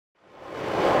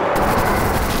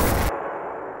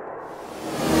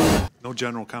No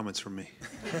general comments from me.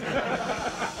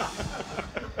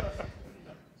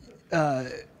 I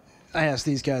asked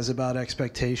these guys about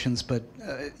expectations, but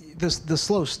the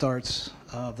slow starts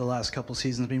of the last couple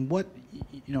seasons. I mean,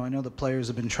 I know the players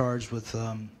have been charged with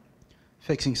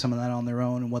fixing some of that on their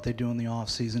own and what they do in the off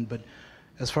season. But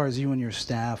as far as you and your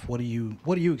staff, what do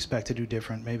you expect to do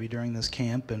different, maybe during this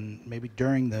camp and maybe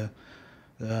during the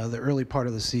early part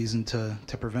of the season to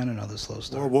prevent another slow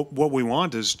start? Well, what we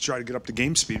want is try to get up to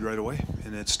game speed right away,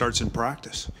 and it starts in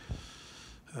practice.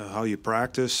 How you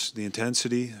practice, the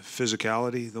intensity,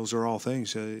 physicality, those are all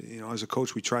things. As a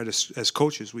coach, as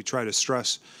coaches, we try to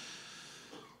stress,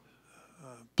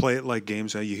 play it like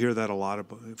games. You hear that a lot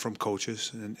from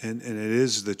coaches, and it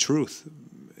is the truth.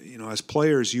 As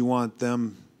players, you want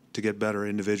them to get better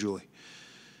individually.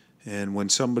 And when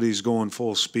somebody's going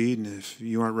full speed, and if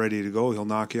you aren't ready to go, he'll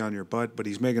knock you on your butt, but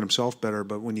he's making himself better.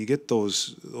 But when you get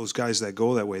those guys that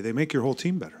go that way, they make your whole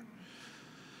team better.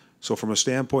 So from a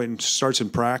standpoint, it starts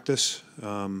in practice.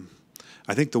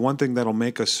 I think the one thing that'll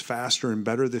make us faster and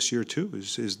better this year too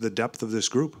is the depth of this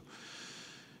group.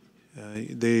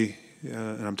 And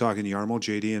I'm talking Yarmo,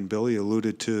 JD, and Billy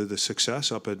alluded to the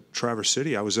success up at Traverse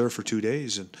City. I was there for 2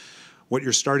 days, and what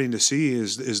you're starting to see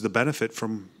is the benefit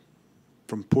from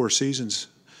poor seasons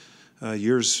 3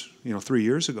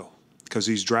 years ago, because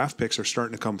these draft picks are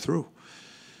starting to come through.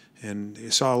 And you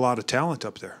saw a lot of talent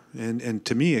up there. And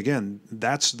to me, again,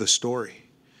 that's the story.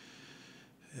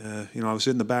 I was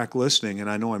in the back listening, and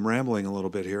I know I'm rambling a little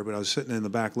bit here, but I was sitting in the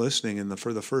back listening, and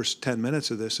for the first 10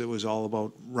 minutes of this, it was all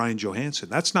about Ryan Johansson.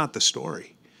 That's not the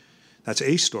story. That's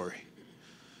a story.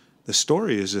 The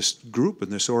story is this group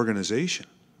and this organization,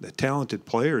 the talented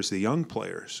players, the young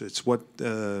players. It's what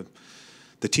the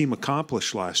team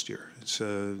accomplished last year. It's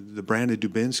the Brandon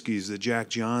Dubinskis, the Jack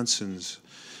Johnsons.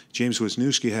 James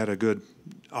Wisniewski had a good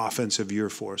offensive year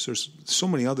for us. There's so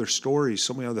many other stories,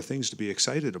 so many other things to be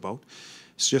excited about.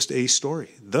 It's just a story.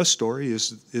 The story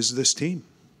is this team.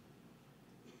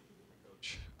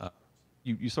 Coach,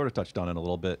 you sort of touched on it a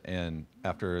little bit, and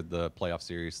after the playoff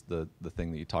series, the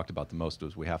thing that you talked about the most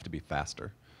was we have to be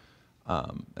faster.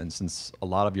 And since a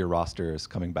lot of your roster is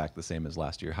coming back the same as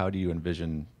last year, how do you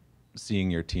envision seeing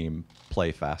your team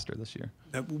play faster this year?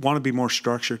 I want to be more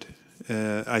structured.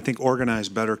 I think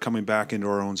organized better, coming back into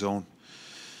our own zone.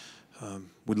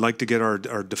 We'd like to get our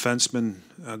defensemen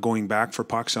going back for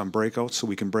pucks on breakouts so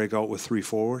we can break out with 3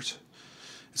 forwards.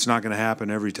 It's not going to happen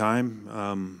every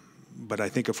time, but I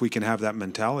think if we can have that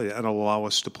mentality, that'll allow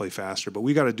us to play faster. But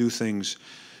we got to do things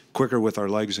quicker with our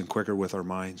legs and quicker with our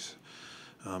minds.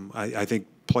 I think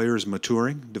players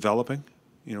maturing, developing.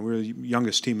 We're the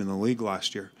youngest team in the league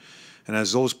last year. And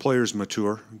as those players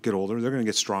mature, get older, they're going to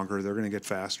get stronger. They're going to get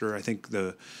faster. I think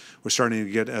we're starting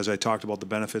to get, as I talked about, the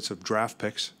benefits of draft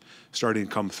picks starting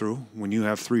to come through. When you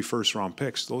have 3 first-round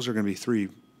picks, those are going to be 3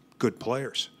 good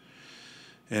players.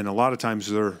 And a lot of times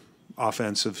they're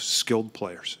offensive, skilled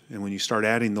players. And when you start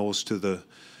adding those to the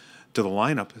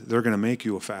lineup, they're going to make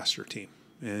you a faster team.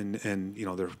 And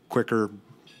they're quicker,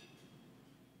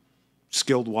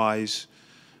 skilled-wise,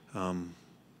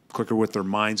 quicker with their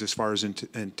minds as far as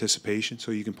anticipation, so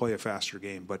you can play a faster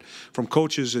game. But from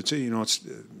coaches, it's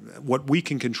what we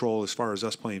can control as far as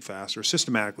us playing faster.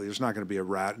 Systematically, there's not going to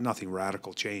be nothing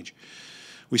radical change.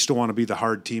 We still want to be the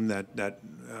hard team that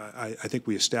I think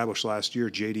we established last year.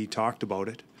 JD talked about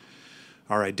it,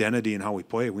 our identity and how we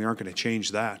play. We aren't going to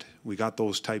change that. We got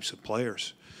those types of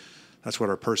players. That's what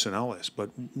our personnel is. But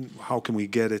how can we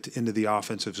get it into the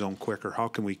offensive zone quicker? How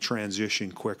can we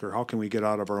transition quicker? How can we get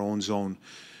out of our own zone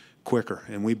quicker?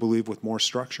 And we believe with more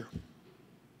structure.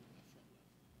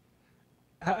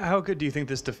 How good do you think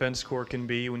this defense core can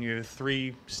be when you have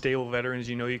 3 stable veterans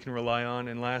you can rely on?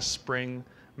 And last spring,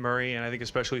 Murray and I think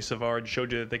especially Savard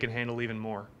showed you that they can handle even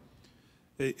more.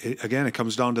 Again, it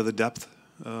comes down to the depth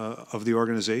of the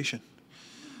organization.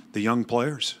 The young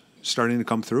players starting to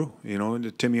come through.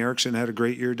 Timmy Erickson had a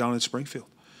great year down in Springfield.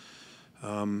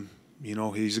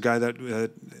 He's a guy that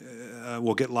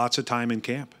will get lots of time in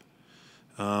camp.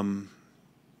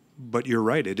 But you're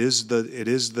right. It is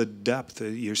the depth.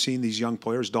 You're seeing these young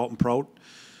players. Dalton Prout,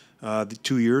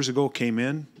 2 years ago, came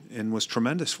in and was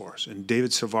tremendous for us. And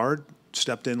David Savard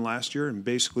stepped in last year and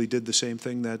basically did the same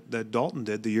thing that Dalton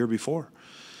did the year before.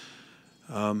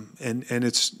 And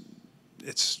it's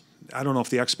I don't know if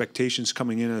the expectations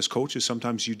coming in as coaches,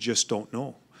 sometimes you just don't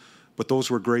know. But those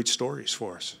were great stories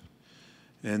for us.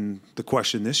 And the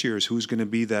question this year is who's going to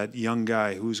be that young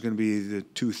guy? Who's going to be the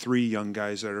 2, 3 young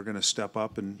guys that are going to step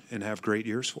up and have great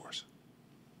years for us?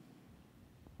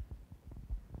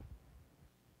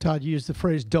 Todd, you used the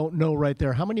phrase "don't know" right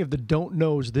there. How many of the "don't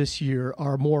knows" this year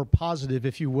are more positive,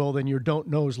 if you will, than your "don't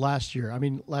knows" last year? I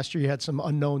mean, last year you had some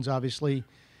unknowns, obviously,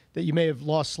 that you may have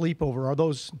lost sleep over. Are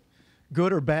those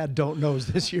good or bad "don't knows"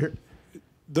 this year?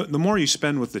 The more you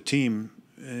spend with the team,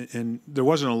 and there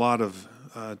wasn't a lot of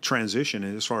transition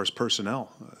as far as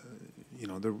personnel.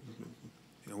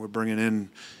 We're bringing in,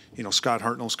 Scott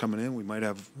Hartnell's coming in. We might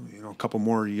have, a couple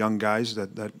more young guys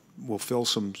that will fill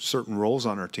some certain roles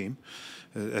on our team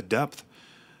at depth.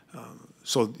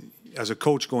 So as a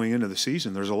coach going into the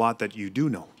season, there's a lot that you do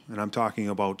know. And I'm talking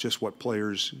about just what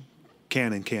players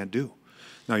can and can't do.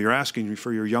 Now you're asking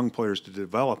for your young players to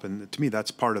develop, and to me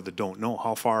that's part of the don't know.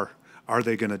 How far are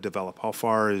they going to develop? How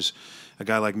far is a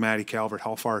guy like Matty Calvert,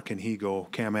 how far can he go?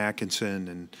 Cam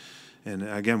Atkinson, and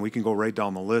again, we can go right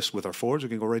down the list with our forwards. We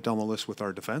can go right down the list with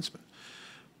our defensemen.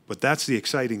 But that's the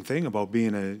exciting thing about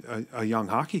being a young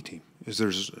hockey team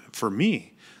is for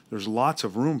me, there's lots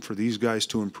of room for these guys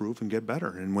to improve and get better.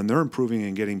 And when they're improving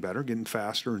and getting better, getting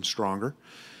faster and stronger,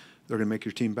 they're going to make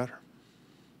your team better.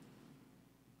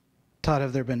 Todd,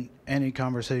 have there been any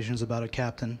conversations about a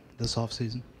captain this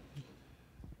offseason?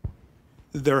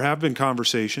 There have been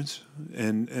conversations,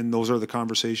 and those are the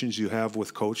conversations you have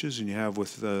with coaches and you have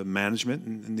with management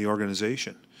and the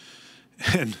organization.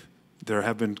 And there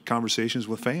have been conversations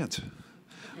with fans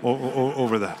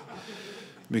over that.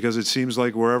 Because it seems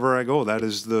like wherever I go, that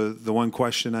is the one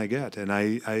question I get. And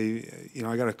I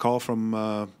got a call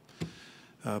from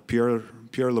Pierre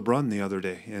Lebrun the other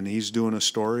day, and he's doing a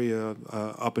story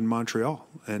up in Montreal.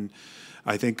 And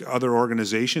I think other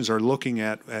organizations are looking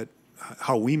at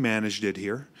how we managed it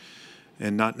here,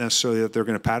 and not necessarily that they're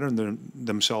going to pattern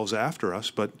themselves after us,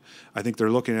 but I think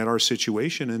they're looking at our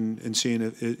situation and seeing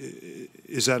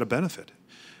is that a benefit.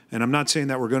 And I'm not saying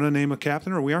that we're going to name a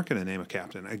captain or we aren't going to name a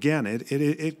captain. Again,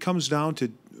 it comes down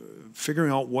to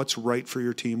figuring out what's right for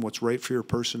your team, what's right for your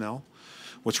personnel,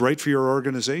 what's right for your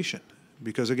organization.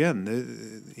 Because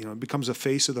again, it becomes a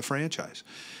face of the franchise.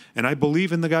 And I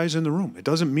believe in the guys in the room. It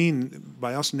doesn't mean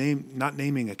by us not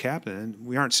naming a captain, and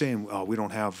we aren't saying, oh, we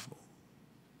don't have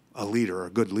a leader or a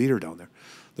good leader down there.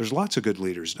 There's lots of good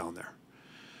leaders down there.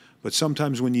 But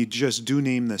sometimes when you just do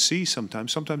name the C,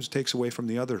 sometimes it takes away from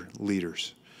the other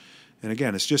leaders. And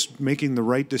again, it's just making the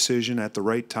right decision at the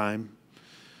right time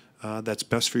that's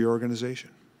best for your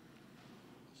organization.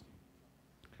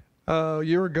 A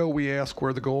year ago, we asked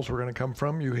where the goals were going to come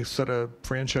from. You set a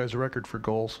franchise record for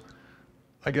goals.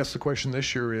 I guess the question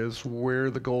this year is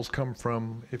where the goals come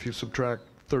from if you subtract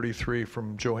 33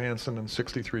 from Johansson and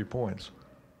 63 points.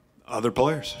 Other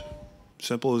players.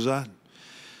 Simple as that.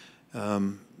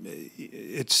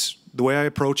 It's the way I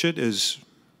approach it is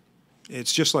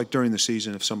it's just like during the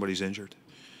season if somebody's injured.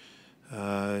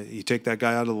 You take that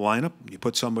guy out of the lineup, you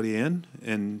put somebody in,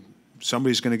 and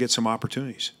somebody's going to get some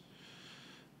opportunities.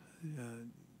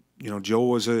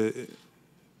 Joe is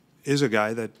a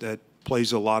guy that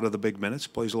plays a lot of the big minutes,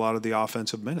 plays a lot of the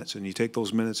offensive minutes, and you take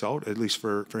those minutes out, at least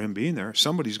for him being there,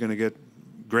 somebody's going to get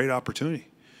great opportunity.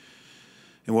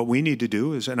 And what we need to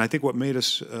do is, and I think what made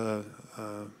us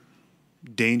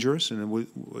dangerous and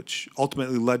which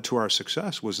ultimately led to our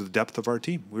success was the depth of our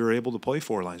team. We were able to play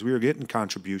four lines. We were getting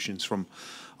contributions from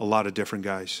a lot of different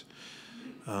guys.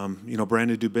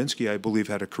 Brandon Dubinsky, I believe,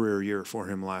 had a career year for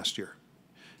him last year.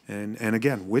 And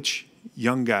again, which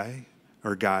young guy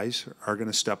or guys are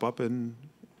going to step up and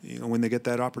when they get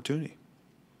that opportunity?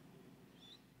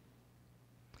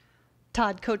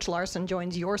 Todd, Coach Larson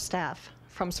joins your staff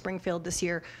from Springfield this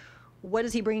year. What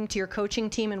is he bringing to your coaching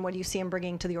team, and what do you see him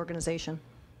bringing to the organization?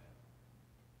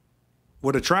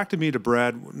 What attracted me to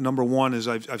Brad, number one, is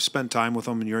I've spent time with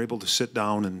him, and you're able to sit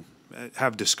down and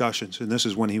have discussions. And this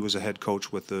is when he was a head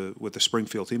coach with the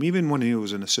Springfield team, even when he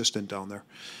was an assistant down there.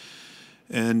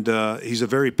 And he's a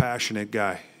very passionate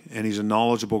guy, and he's a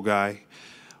knowledgeable guy.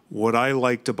 What I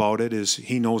liked about it is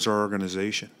he knows our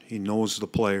organization. He knows the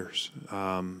players.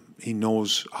 He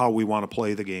knows how we want to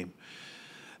play the game.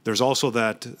 There's also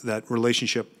that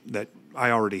relationship that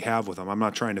I already have with him. I'm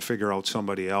not trying to figure out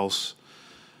somebody else.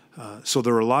 So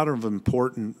there are a lot of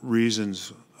important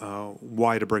reasons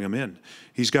why to bring him in.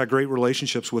 He's got great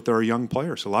relationships with our young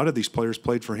players. A lot of these players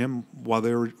played for him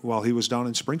while he was down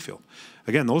in Springfield.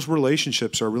 Again, those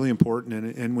relationships are really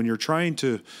important. And when you're trying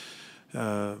to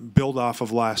build off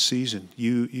of last season,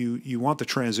 you want the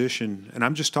transition. And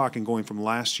I'm just talking going from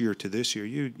last year to this year.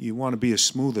 You want to be as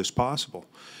smooth as possible.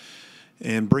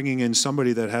 And bringing in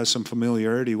somebody that has some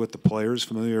familiarity with the players,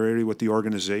 familiarity with the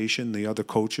organization, the other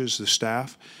coaches, the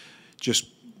staff, just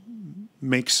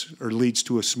makes or leads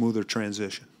to a smoother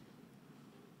transition.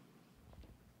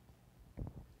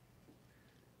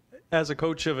 As a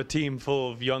coach of a team full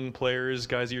of young players,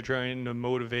 guys you're trying to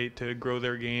motivate to grow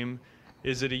their game,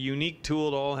 is it a unique tool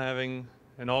at all having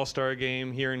an all-star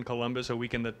game here in Columbus, a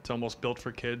weekend that's almost built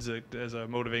for kids as a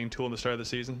motivating tool in the start of the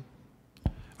season?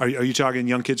 Are you talking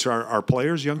young kids? Our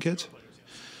players, young kids?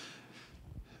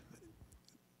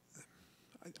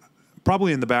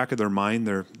 Probably in the back of their mind,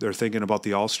 they're thinking about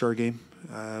the All-Star game.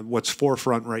 What's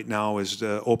forefront right now is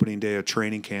the opening day of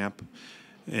training camp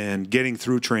and getting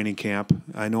through training camp.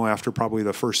 I know after probably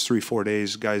the first 3-4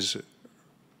 days, guys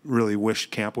really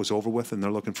wish camp was over with, and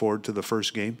they're looking forward to the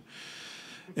first game.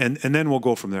 And then we'll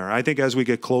go from there. I think as we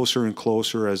get closer and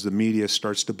closer, as the media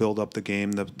starts to build up the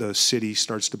game, the city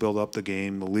starts to build up the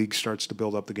game, the league starts to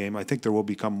build up the game, I think there will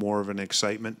become more of an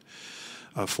excitement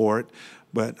for it.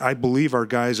 But I believe our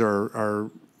guys are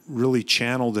really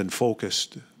channeled and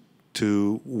focused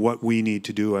to what we need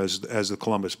to do as the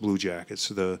Columbus Blue Jackets.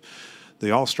 The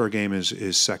All-Star game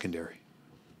is secondary.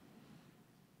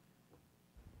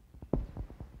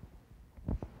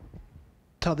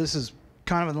 Todd, this is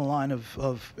kind of in the line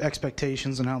of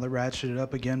expectations and how they ratcheted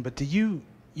up again. But do you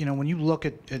when you look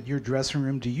at your dressing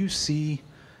room, do you see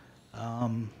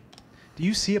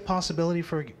a possibility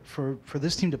for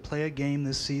this team to play a game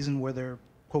this season where they're,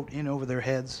 quote, in over their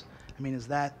heads? I mean, is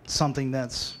that something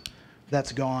that's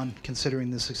gone, considering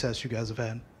the success you guys have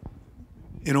had?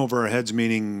 In over our heads,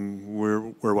 meaning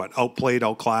we're what, outplayed,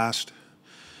 outclassed?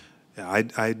 Yeah,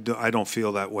 I don't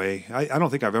feel that way. I don't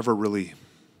think I've ever really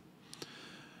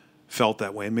felt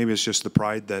that way. Maybe it's just the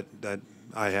pride that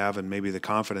I have, and maybe the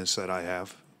confidence that I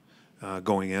have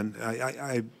going in.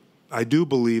 I do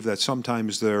believe that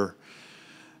sometimes there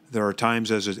are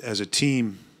times as a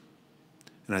team,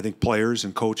 and I think players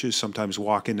and coaches sometimes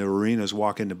walk into arenas,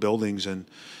 walk into buildings, and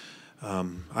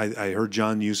I heard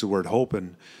John use the word hope,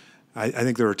 and I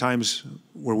think there are times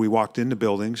where we walked into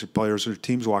buildings, or players or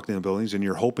teams walked into buildings, and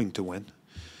you're hoping to win.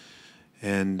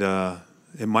 And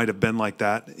it might have been like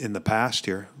that in the past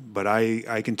here, but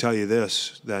I can tell you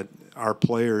this, that our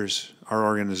players, our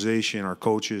organization, our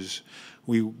coaches,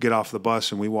 we get off the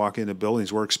bus and we walk into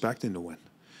buildings, we're expecting to win.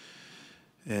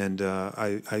 And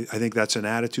I think that's an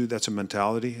attitude, that's a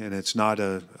mentality, and it's not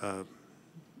a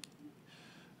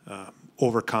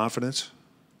overconfidence,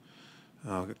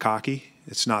 cocky.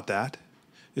 It's not that.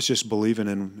 It's just believing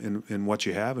in what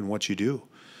you have and what you do.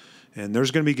 And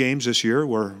there's going to be games this year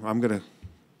where I'm going to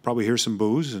probably hear some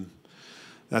boos, and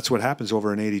that's what happens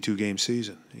over an 82-game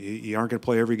season. You aren't going to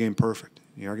play every game perfect.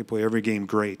 You aren't going to play every game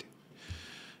great.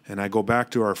 And I go back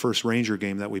to our first Ranger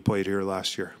game that we played here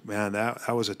last year. Man, that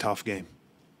was a tough game.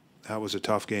 That was a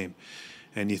tough game.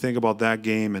 And you think about that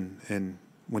game and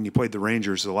when you played the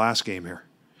Rangers the last game here,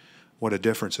 what a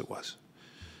difference it was.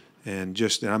 And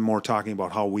I'm more talking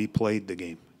about how we played the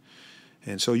game.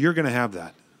 And so you're going to have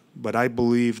that. But I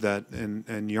believe that, and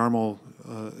Jarmo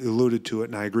alluded to it,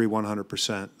 and I agree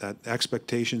 100%, that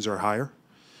expectations are higher,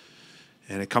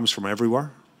 and it comes from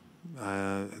everywhere.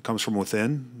 It comes from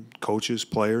within, coaches,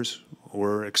 players.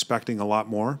 We're expecting a lot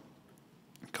more.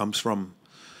 It comes from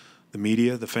the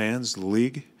media, the fans, the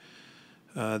league,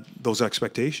 those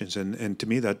expectations. And to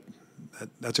me,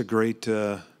 that's a great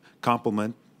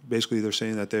compliment. Basically, they're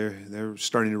saying that they're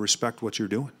starting to respect what you're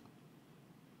doing.